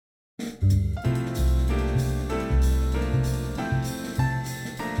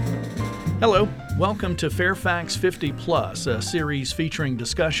Hello, welcome to Fairfax 50 Plus, a series featuring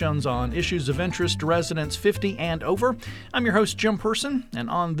discussions on issues of interest to residents 50 and over. I'm your host, Jim Person, and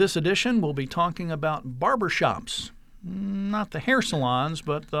on this edition, we'll be talking about barbershops. Not the hair salons,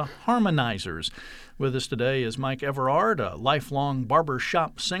 but the harmonizers. With us today is Mike Everard, a lifelong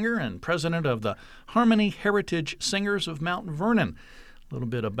barbershop singer and president of the Harmony Heritage Singers of Mount Vernon. A little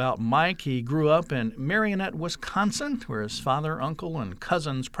bit about Mike. He grew up in Marionette, Wisconsin, where his father, uncle, and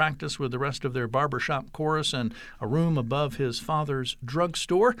cousins practiced with the rest of their barbershop chorus in a room above his father's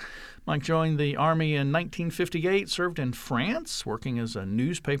drugstore. Mike joined the Army in 1958, served in France, working as a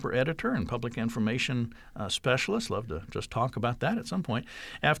newspaper editor and public information specialist. Love to just talk about that at some point.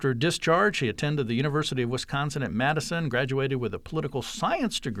 After discharge, he attended the University of Wisconsin at Madison, graduated with a political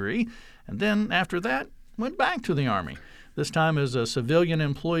science degree, and then after that, went back to the Army. This time as a civilian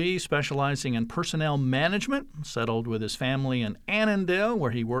employee specializing in personnel management, settled with his family in Annandale,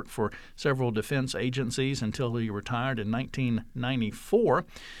 where he worked for several defense agencies until he retired in 1994.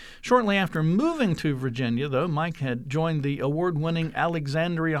 Shortly after moving to Virginia, though, Mike had joined the award-winning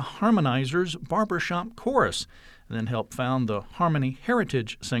Alexandria Harmonizers Barbershop Chorus, and then helped found the Harmony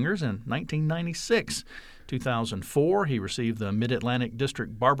Heritage Singers in 1996. 2004, he received the Mid-Atlantic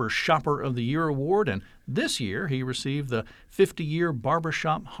District Barber Shopper of the Year Award, and this year he received the 50-year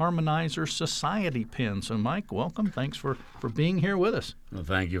Barbershop Harmonizer Society pin. So, Mike, welcome. Thanks for being here with us. Well,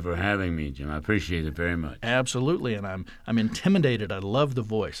 thank you for having me, Jim. I appreciate it very much. Absolutely, and I'm intimidated. I love the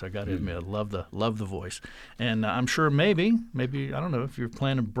voice. I got to admit, I love the voice. And I'm sure maybe I don't know if you're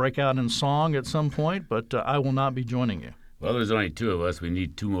planning to break out in song at some point, but I will not be joining you. Well, there's only two of us. We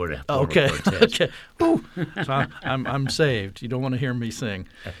need two more to form Okay. a quartet. Okay. Ooh. So I'm saved. You don't want to hear me sing.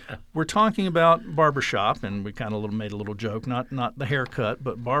 We're talking about barbershop, and we kind of made a little joke, not the haircut,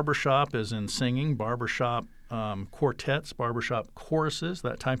 but barbershop is in singing, barbershop quartets, barbershop choruses,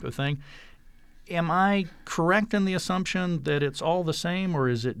 that type of thing. Am I correct in the assumption that it's all the same, or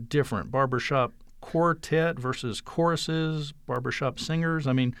is it different? Barbershop quartet versus choruses, barbershop singers?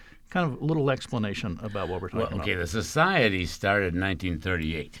 I mean, kind of a little explanation about what we're talking about. Okay, the society started in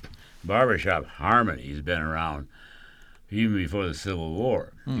 1938. Barbershop harmony has been around even before the Civil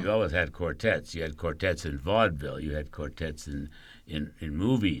War. You've always had quartets. You had quartets in vaudeville. You had quartets in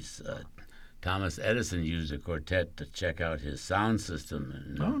movies. Thomas Edison used a quartet to check out his sound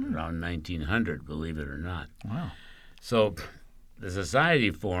system around 1900, believe it or not. Wow. So the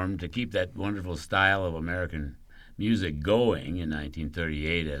society formed to keep that wonderful style of American music going in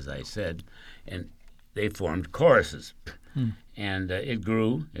 1938, as I said, and they formed choruses. And it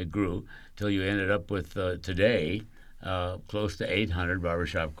grew till you ended up with today close to 800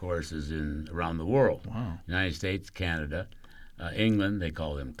 barbershop choruses around the world. Wow. United States, Canada, England, they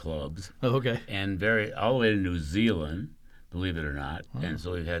call them clubs. Oh, okay. And all the way to New Zealand, believe it or not. Wow. And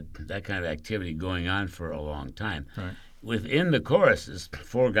so we've had that kind of activity going on for a long time. Right. Within the choruses,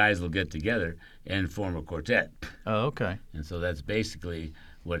 four guys will get together and form a quartet. Oh, okay. And so that's basically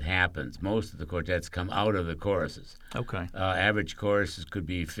what happens. Most of the quartets come out of the choruses. Okay. Average choruses could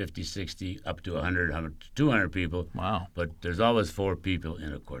be 50, 60, up to 100, 200 people. Wow. But there's always four people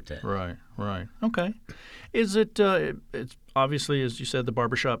in a quartet. Right. Okay. Is it, it's obviously, as you said, the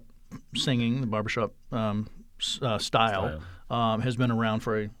barbershop singing, the barbershop style has been around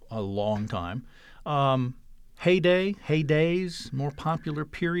for a long time. Heydays, more popular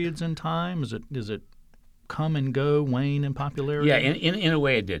periods in time? Is it come and go, wane in popularity? Yeah, in a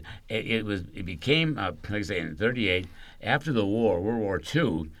way it did. It became, like I say, in 1938, after the war, World War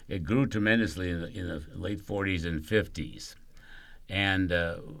II, it grew tremendously in the late 40s and 50s. And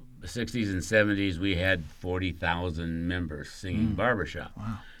the 60s and 70s, we had 40,000 members singing barbershop.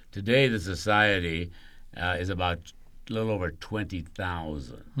 Wow. Today, the society is about a little over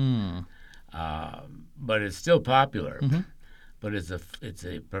 20,000. But it's still popular. But it's a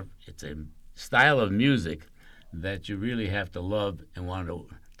style of music that you really have to love and want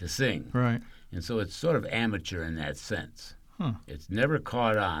to sing. Right. And so it's sort of amateur in that sense. It's never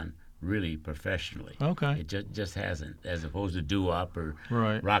caught on really professionally. Okay. It just hasn't, as opposed to doo-wop or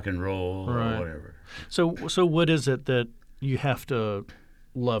Right. rock and roll or whatever. So what is it that you have to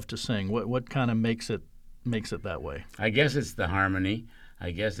love to sing? What kind of makes it that way? I guess it's the harmony.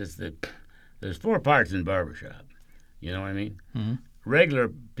 I guess it's there's four parts in barbershop. You know what I mean? Mm-hmm. Regular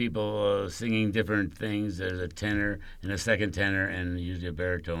people singing different things. There's a tenor and a second tenor and usually a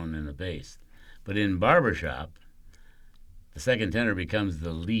baritone and a bass. But in barbershop, the second tenor becomes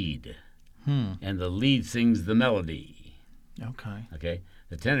the lead. And the lead sings the melody. Okay?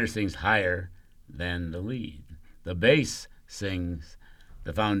 The tenor sings higher than the lead. The bass sings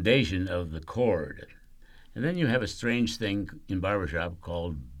the foundation of the chord. And then you have a strange thing in barbershop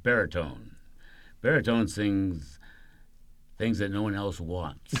called baritone. Baritone sings things that no one else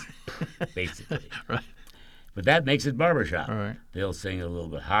wants, basically. Right. But that makes it barbershop. All right. They'll sing a little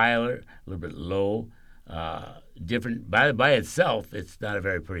bit higher, a little bit low, different. By itself, it's not a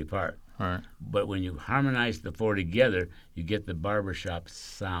very pretty part. All right. But when you harmonize the four together, you get the barbershop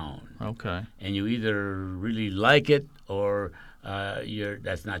sound. Okay. And you either really like it or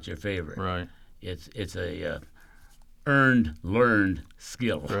that's not your favorite. Right. It's a learned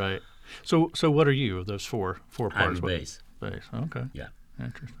skill. Right. So what are you of those four parts? I'm bass. Bass. Okay. Yeah.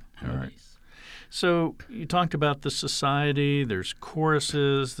 Interesting. I'm All right. bass. So you talked about the society. There's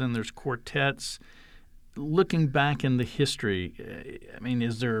choruses. Then there's quartets. Looking back in the history, I mean,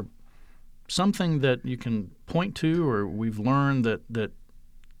 is there something that you can point to, or we've learned that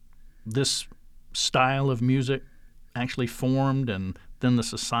this style of music actually formed and then the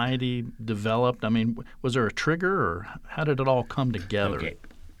society developed? I mean, was there a trigger, or how did it all come together? Okay.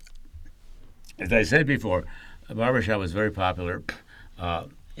 As I said before, barbershop was very popular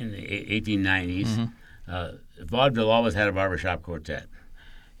in the 1890s. Mm-hmm. Vaudeville always had a barbershop quartet,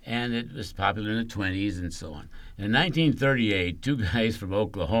 and it was popular in the 20s and so on. In 1938, two guys from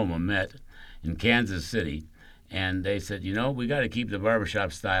Oklahoma met in Kansas City, and they said, we got to keep the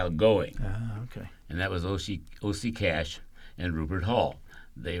barbershop style going. Okay. And that was O.C. Cash and Rupert Hall.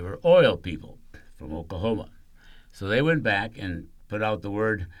 They were oil people from Oklahoma. So they went back and put out the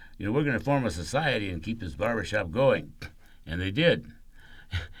word, we're going to form a society and keep this barbershop going. And they did.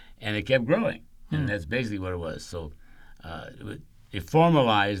 And it kept growing. And that's basically what it was. So it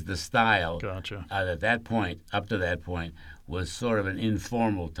formalized the style. Gotcha. At that point, up to that point, was sort of an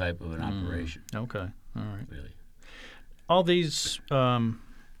informal type of an operation. Okay. All right. Really. All these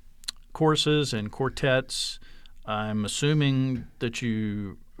courses and quartets, I'm assuming that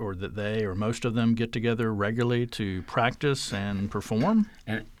you or that they or most of them get together regularly to practice and perform?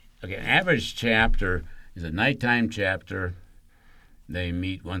 And an average chapter is a nighttime chapter. They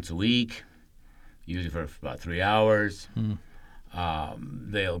meet once a week, usually for about 3 hours.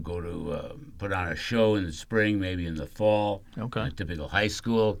 They'll go to put on a show in the spring, maybe in the fall. Okay. A typical high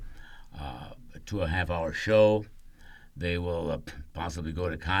school, a 2.5 hour show. They will possibly go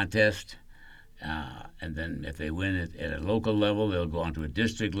to contest, and then if they win at a local level, they'll go on to a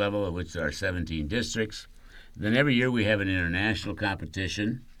district level, of which there are 17 districts. Then every year we have an international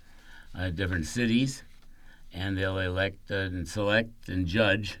competition, different cities, and they'll elect and select and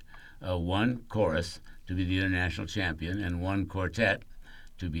judge one chorus to be the international champion and one quartet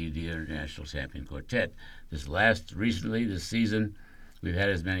to be the international champion quartet. This season, we've had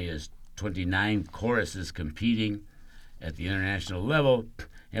as many as 29 choruses competing at the international level,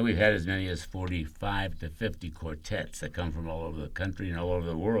 and we've had as many as 45 to 50 quartets that come from all over the country and all over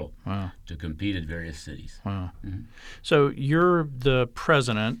the world to compete at various cities. Wow. Mm-hmm. So you're the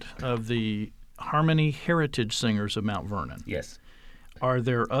president of the Harmony Heritage Singers of Mount Vernon. Yes. Are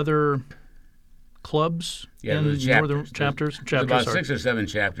there other clubs in there's northern chapters? There's about 6 or 7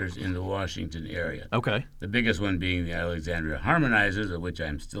 chapters in the Washington area. Okay. The biggest one being the Alexandria Harmonizers, of which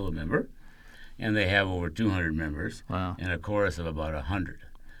I'm still a member, and they have over 200 members and a chorus of about 100.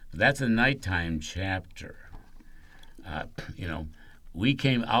 That's a nighttime chapter. We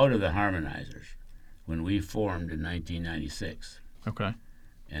came out of the Harmonizers when we formed in 1996. Okay.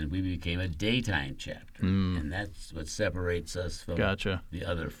 And we became a daytime chapter, and that's what separates us from the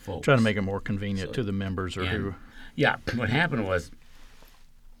other folks. Try to make it more convenient to the members or who. Yeah, what happened was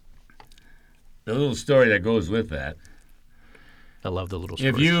the little story that goes with that. I love the little story.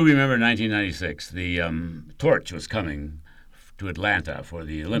 If you remember 1996, the torch was coming to Atlanta for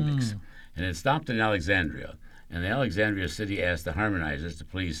the Olympics, and it stopped in Alexandria. And the Alexandria city asked the Harmonizers to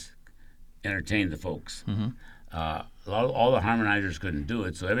please entertain the folks. All the Harmonizers couldn't do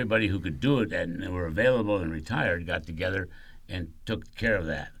it, so everybody who could do it and were available and retired got together and took care of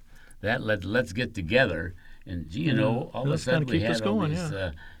that. That let's get together, and all of a sudden we had all these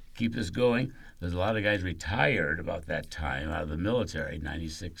keep this going. There's a lot of guys retired about that time out of the military,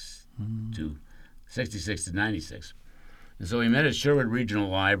 66 to 96. And so we met at Sherwood Regional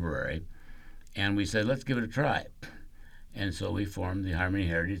Library, and we said, let's give it a try. And so we formed the Harmony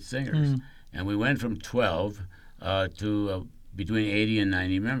Heritage Singers. And we went from 12 to between 80 and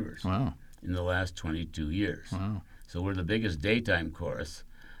 90 members in the last 22 years. Wow. So we're the biggest daytime chorus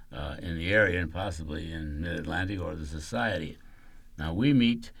in the area and possibly in Mid-Atlantic or the Society. Now we're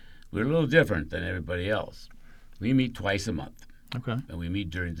a little different than everybody else. We meet twice a month. Okay. And we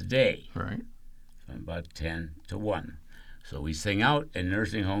meet during the day. Right. From about 10 to 1. So we sing out in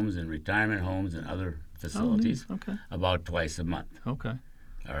nursing homes and retirement homes and other facilities about twice a month. Okay.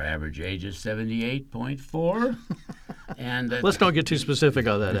 Our average age is 78.4. And Let's don't get too specific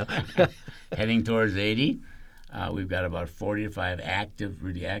on that. heading towards 80. We've got about 45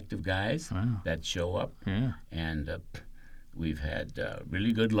 really active guys that show up. Yeah. And we've had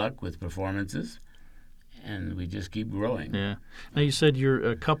really good luck with performances, and we just keep growing. Yeah. Now, you said you're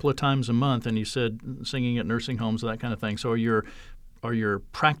a couple of times a month, and you said singing at nursing homes, that kind of thing. So are your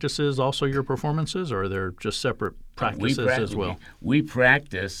practices also your performances, or are there just separate practices as well? We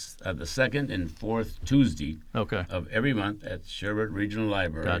practice the second and fourth Tuesday of every month at Sherwood Regional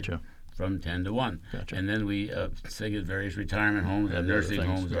Library. Gotcha. From 10 to 1. Gotcha. And then we sing at various retirement homes and nursing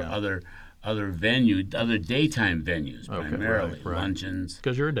homes or yeah. other daytime venues, primarily, right. luncheons.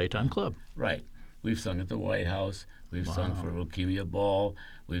 Because you're a daytime club. Right. We've sung at the White House. We've sung for Leukemia Ball.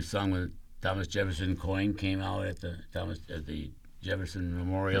 We've sung when Thomas Jefferson Coin came out at the Jefferson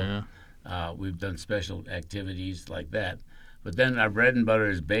Memorial. Yeah. We've done special activities like that. But then our bread and butter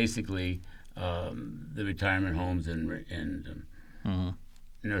is basically the retirement homes and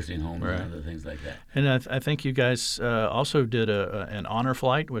nursing homes and other things like that. And I think you guys also did an honor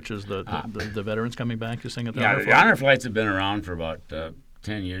flight, which is the veterans coming back to sing at the honor flight. The honor flights have been around for about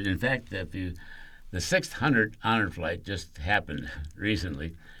 10 years. In fact, the 600 honor flight just happened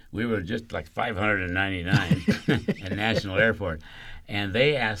recently. We were just like 599 at National Airport, and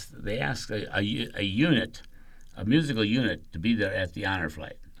they asked a unit, a musical unit, to be there at the honor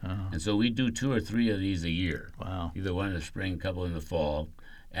flight. And so we do 2 or 3 of these a year. Wow. Either one in the spring, a couple in the fall,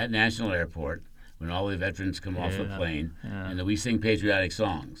 at National Airport when all the veterans come off the plane, and then we sing patriotic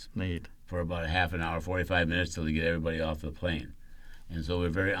songs. Neat. For about a half an hour, 45 minutes till we get everybody off the plane. And so we're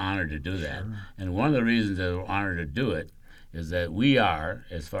very honored to do that. Sure. And one of the reasons that we're honored to do it is that we are,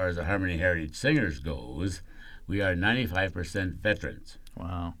 as far as the Harmony Heritage Singers goes, we are 95% veterans.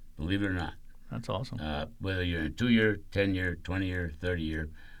 Wow. Believe it or not. That's awesome. Whether you're in 2-year, 10-year, 20-year, 30-year,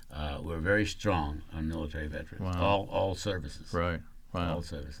 we're very strong on military veterans. Wow. All services. Right. Wow. All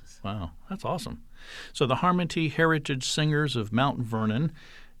services. Wow. That's awesome. So the Harmony Heritage Singers of Mount Vernon,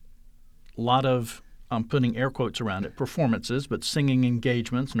 a lot of, I'm putting air quotes around it, performances, but singing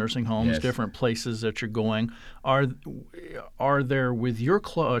engagements, nursing homes, different places that you're going. Are there, with your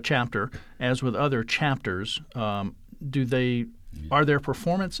chapter, as with other chapters, are there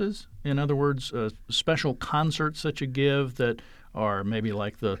performances? In other words, special concerts that you give that are maybe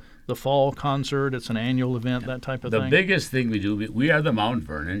like the fall concert, it's an annual event, that type of thing? The biggest thing we do, we are the Mount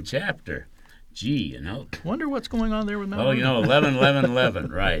Vernon chapter. Gee, Wonder what's going on there with Mount Vernon. 11, 11,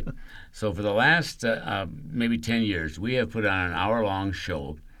 11, right. So for the last maybe 10 years, we have put on an hour-long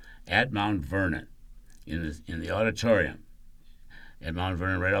show at Mount Vernon in the auditorium at Mount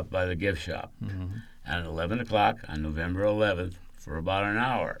Vernon, right up by the gift shop, at 11 o'clock on November 11th for about an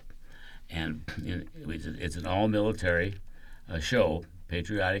hour. And it's an all-military show,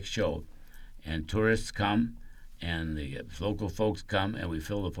 patriotic show, and tourists come, and the local folks come, and we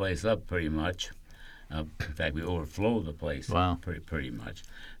fill the place up pretty much. In fact, we overflow the place pretty much.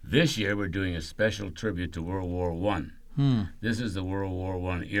 This year, we're doing a special tribute to World War I. This is the World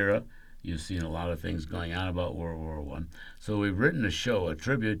War I era. You've seen a lot of things going on about World War I. So we've written a show, a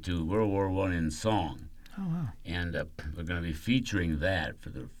tribute to World War I in song. Oh, wow. And we're going to be featuring that for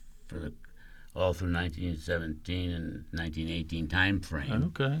the all through 1917 and 1918 time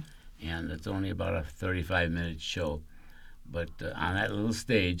frame. Okay. And it's only about a 35-minute show. But on that little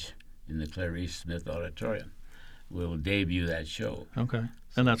stage in the Clarice Smith Auditorium, we'll debut that show. Okay.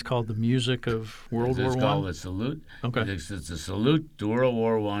 And that's called The Music of World War I? It's called The Salute. Okay. It's a salute to World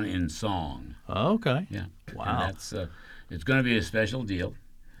War I in song. Okay. Yeah. Wow. And that's, it's going to be a special deal.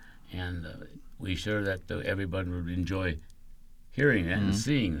 And we're sure that everybody would enjoy hearing that and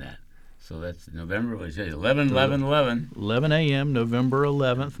seeing that. So that's November, what did you say, 11 a.m., November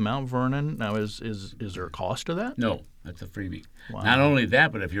 11th, Mount Vernon. Now, is there a cost to that? No, that's a freebie. Wow. Not only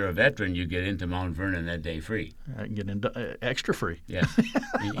that, but if you're a veteran, you get into Mount Vernon that day free. Get into extra free. Yes,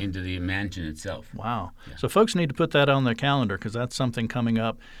 into the mansion itself. Wow. Yeah. So folks need to put that on their calendar because that's something coming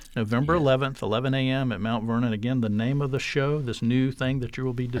up November 11th, 11 a.m. at Mount Vernon. Again, the name of the show, this new thing that you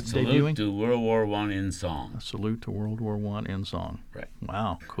will be debuting. Salute to World War I in song. A salute to World War I in song. Right.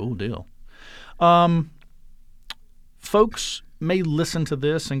 Wow, cool deal. Folks may listen to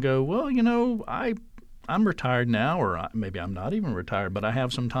this and go, well, I'm retired now, or maybe I'm not even retired, but I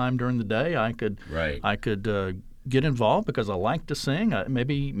have some time during the day. I could get involved because I like to sing.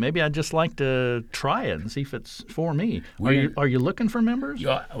 Maybe I'd just like to try it and see if it's for me. Are you looking for members?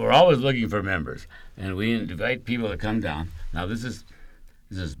 We're always looking for members, and we invite people to come down. Now this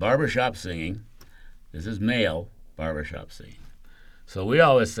is barbershop singing. This is male barbershop singing. So we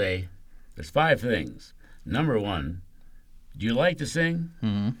always say there's 5 things. Number 1, do you like to sing?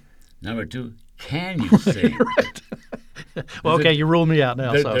 Mm-hmm. Number 2, can you sing? Right. Well, okay, you ruled me out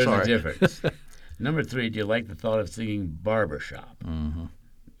now, so there's sorry. a difference. Number 3, do you like the thought of singing barbershop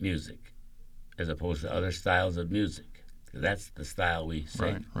music as opposed to other styles of music? That's the style we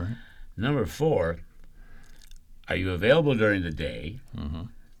sing. Right. Number 4, are you available during the day,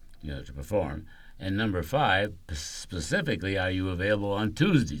 to perform? And number 5, specifically, are you available on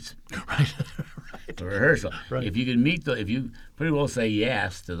Tuesdays? Right. For rehearsal. Right. If you can if you pretty well say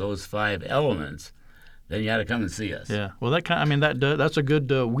yes to those 5 elements, then you got to come and see us. Yeah. Well, that's a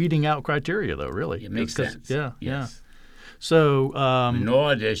good weeding out criteria, though. Really, It makes sense. Yeah. Yes. Yeah. So No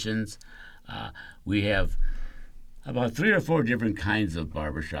auditions. We have about 3 or 4 different kinds of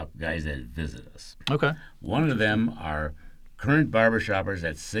barbershop guys that visit us. Okay. One of them are current barbershoppers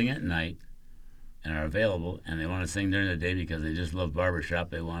that sing at night and are available, and they want to sing during the day because they just love barbershop.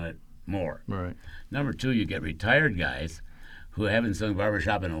 They want it more. Right. Number 2, you get retired guys who haven't sung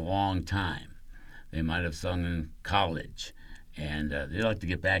barbershop in a long time. They might have sung in college, and they like to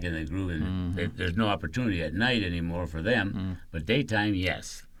get back in the groove. And there's no opportunity at night anymore for them, but daytime,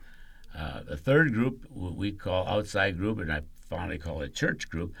 yes. The third group we call outside group, and I fondly call it church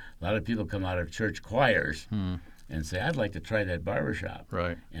group. A lot of people come out of church choirs and say, I'd like to try that barbershop.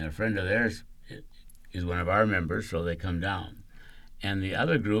 Right. And a friend of theirs is one of our members, so they come down. And the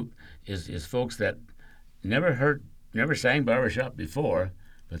other group is folks that never sang barbershop before,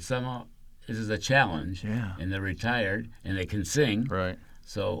 but somehow this is a challenge. Yeah. And they're retired, and they can sing. Right.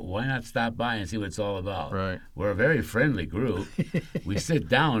 So why not stop by and see what it's all about? Right. We're a very friendly group. We sit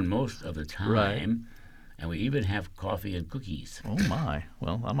down most of the time, Right. and we even have coffee and cookies. Oh my!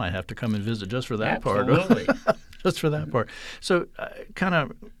 Well, I might have to come and visit just for that Absolutely. part. Just for that part. So, kind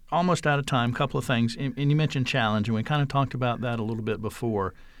of almost out of time. Couple of things, and you mentioned challenge, and we kind of talked about that a little bit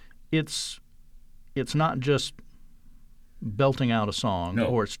before. It's not just belting out a song, No.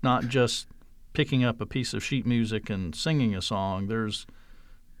 or it's not just picking up a piece of sheet music and singing a song.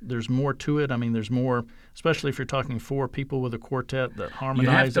 There's more to it. I mean, there's more, especially if you're talking 4 people with a quartet that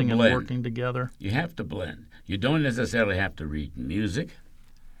harmonizing and blend. working together. You have to blend. You don't necessarily have to read music.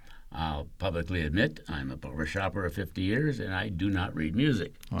 I'll publicly admit I'm a barbershopper of 50 years, and I do not read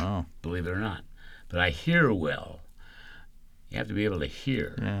music, Wow. believe it or not. But I hear well. You have to be able to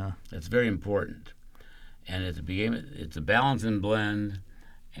hear. Yeah. That's very important. And it's a balance and blend,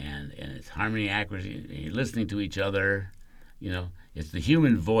 and it's harmony, accuracy. You're listening to each other. It's the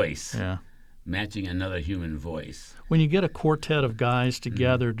human voice Yeah. matching another human voice. When you get a quartet of guys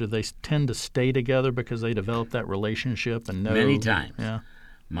together, do they tend to stay together because they develop that relationship and know? Many times. Yeah.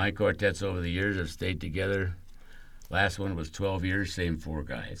 My quartets over the years have stayed together. Last one was 12 years, same 4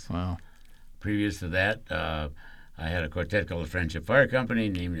 guys. Wow. Previous to that, I had a quartet called the Friendship Fire Company,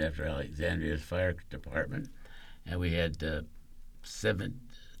 named after Alexandria's fire department. And we had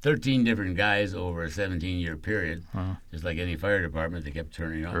 13 different guys over a 17-year period. Just like any fire department, they kept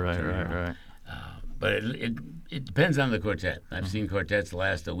turning on. Right. But it depends on the quartet. I've seen quartets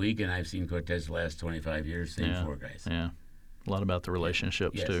last a week, and I've seen quartets last 25 years, same 4 guys. Yeah. A lot about the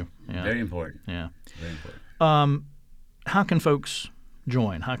relationships, Yes. too. Yeah. Very important. Yeah. Very important. How can folks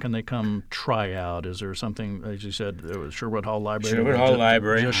join? How can they come try out? Is there something, as you said, it was Sherwood Hall Library? Sherwood Hall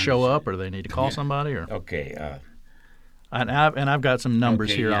Library. Just show up, or they need to call somebody? Or Okay. and I've got some numbers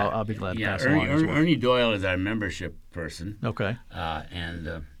Okay, here. yeah. I'll be glad to pass Ernie, along as well. Ernie Doyle is our membership person. Okay.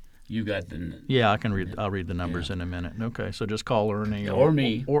 And you got the... Yeah, I can read. I'll read the numbers in a minute. Okay, so just call Ernie Or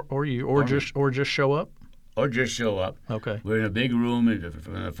me. or you, or just show up. Or just show up. Okay. We're in a big room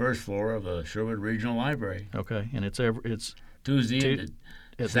on the first floor of the Sherwood Regional Library. Okay, and it's Tuesday,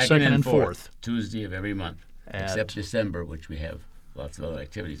 it's the second and fourth Tuesday of every month, except December, which we have lots of other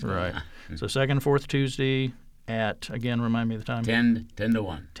activities going right. on. So second and fourth Tuesday at, again, remind me of the time. 10 to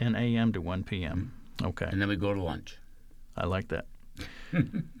 1. 10 a.m. to 1 p.m. Okay. And then we go to lunch. I like that.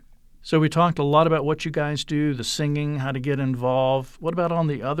 So we talked a lot about what you guys do, the singing, how to get involved. What about on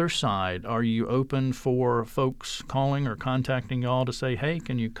the other side? Are you open for folks calling or contacting y'all to say, hey,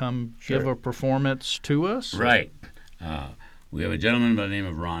 can you come give a performance to us? Right. We have a gentleman by the name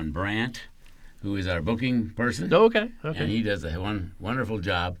of Ron Brandt, who is our booking person. Okay. And he does a wonderful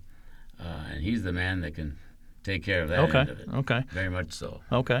job, and he's the man that can take care of that end of it. Okay. Very much so.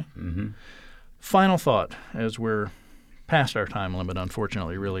 Okay. Mm-hmm. Final thought, as we're past our time limit,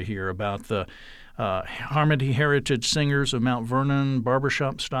 unfortunately, really here, about the Harmony Heritage Singers of Mount Vernon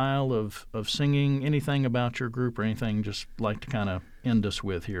barbershop style of singing. Anything about your group or anything just like to kind of end us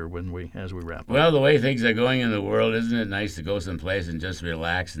with here as we wrap up? Well, the way things are going in the world, isn't it nice to go someplace and just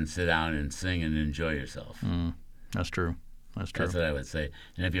relax and sit down and sing and enjoy yourself? That's true. That's true. That's what I would say.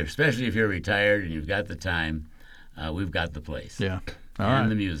 And especially if you're retired and you've got the time, we've got the place. Yeah,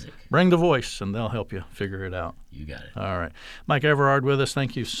 And the music. Bring the voice, and they'll help you figure it out. You got it. All right. Mike Everard with us.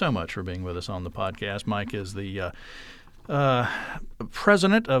 Thank you so much for being with us on the podcast. Mike is the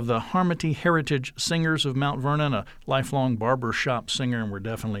president of the Harmony Heritage Singers of Mount Vernon, a lifelong barbershop singer, and we're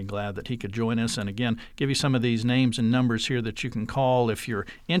definitely glad that he could join us. And again, give you some of these names and numbers here that you can call if you're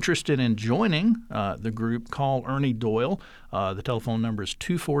interested in joining the group. Call Ernie Doyle. The telephone number is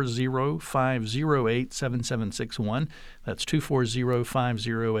 240-508-7761. That's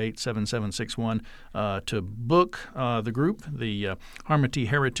 240-508-7761. To book the group, the Harmony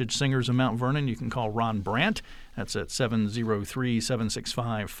Heritage Singers of Mount Vernon, you can call Ron Brandt. That's at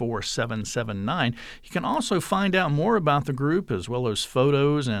 703-765-4779. You can also find out more about the group as well as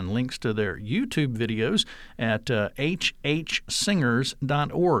photos and links to their YouTube videos at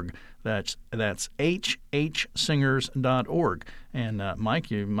hhsingers.org. That's hhsingers.org. And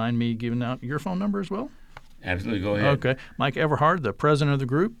Mike, you mind me giving out your phone number as well? Absolutely. Go ahead. Okay. Mike Everard, the president of the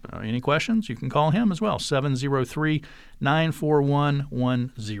group. Any questions? You can call him as well,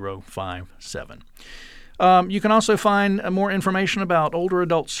 703-941-1057. You can also find more information about older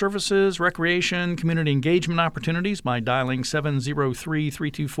adult services, recreation, community engagement opportunities by dialing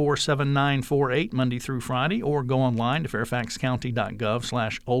 703-324-7948 Monday through Friday, or go online to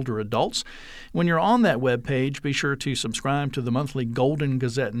fairfaxcounty.gov/olderadults. When you're on that webpage, be sure to subscribe to the monthly Golden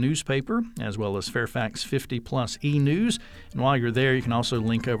Gazette newspaper, as well as Fairfax 50 Plus e-news. And while you're there, you can also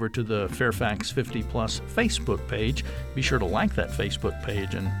link over to the Fairfax 50 Plus Facebook page. Be sure to like that Facebook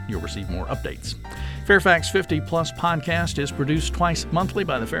page, and you'll receive more updates. Fairfax 50 Plus podcast is produced twice monthly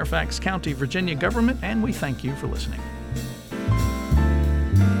by the Fairfax County, Virginia government, and we thank you for listening.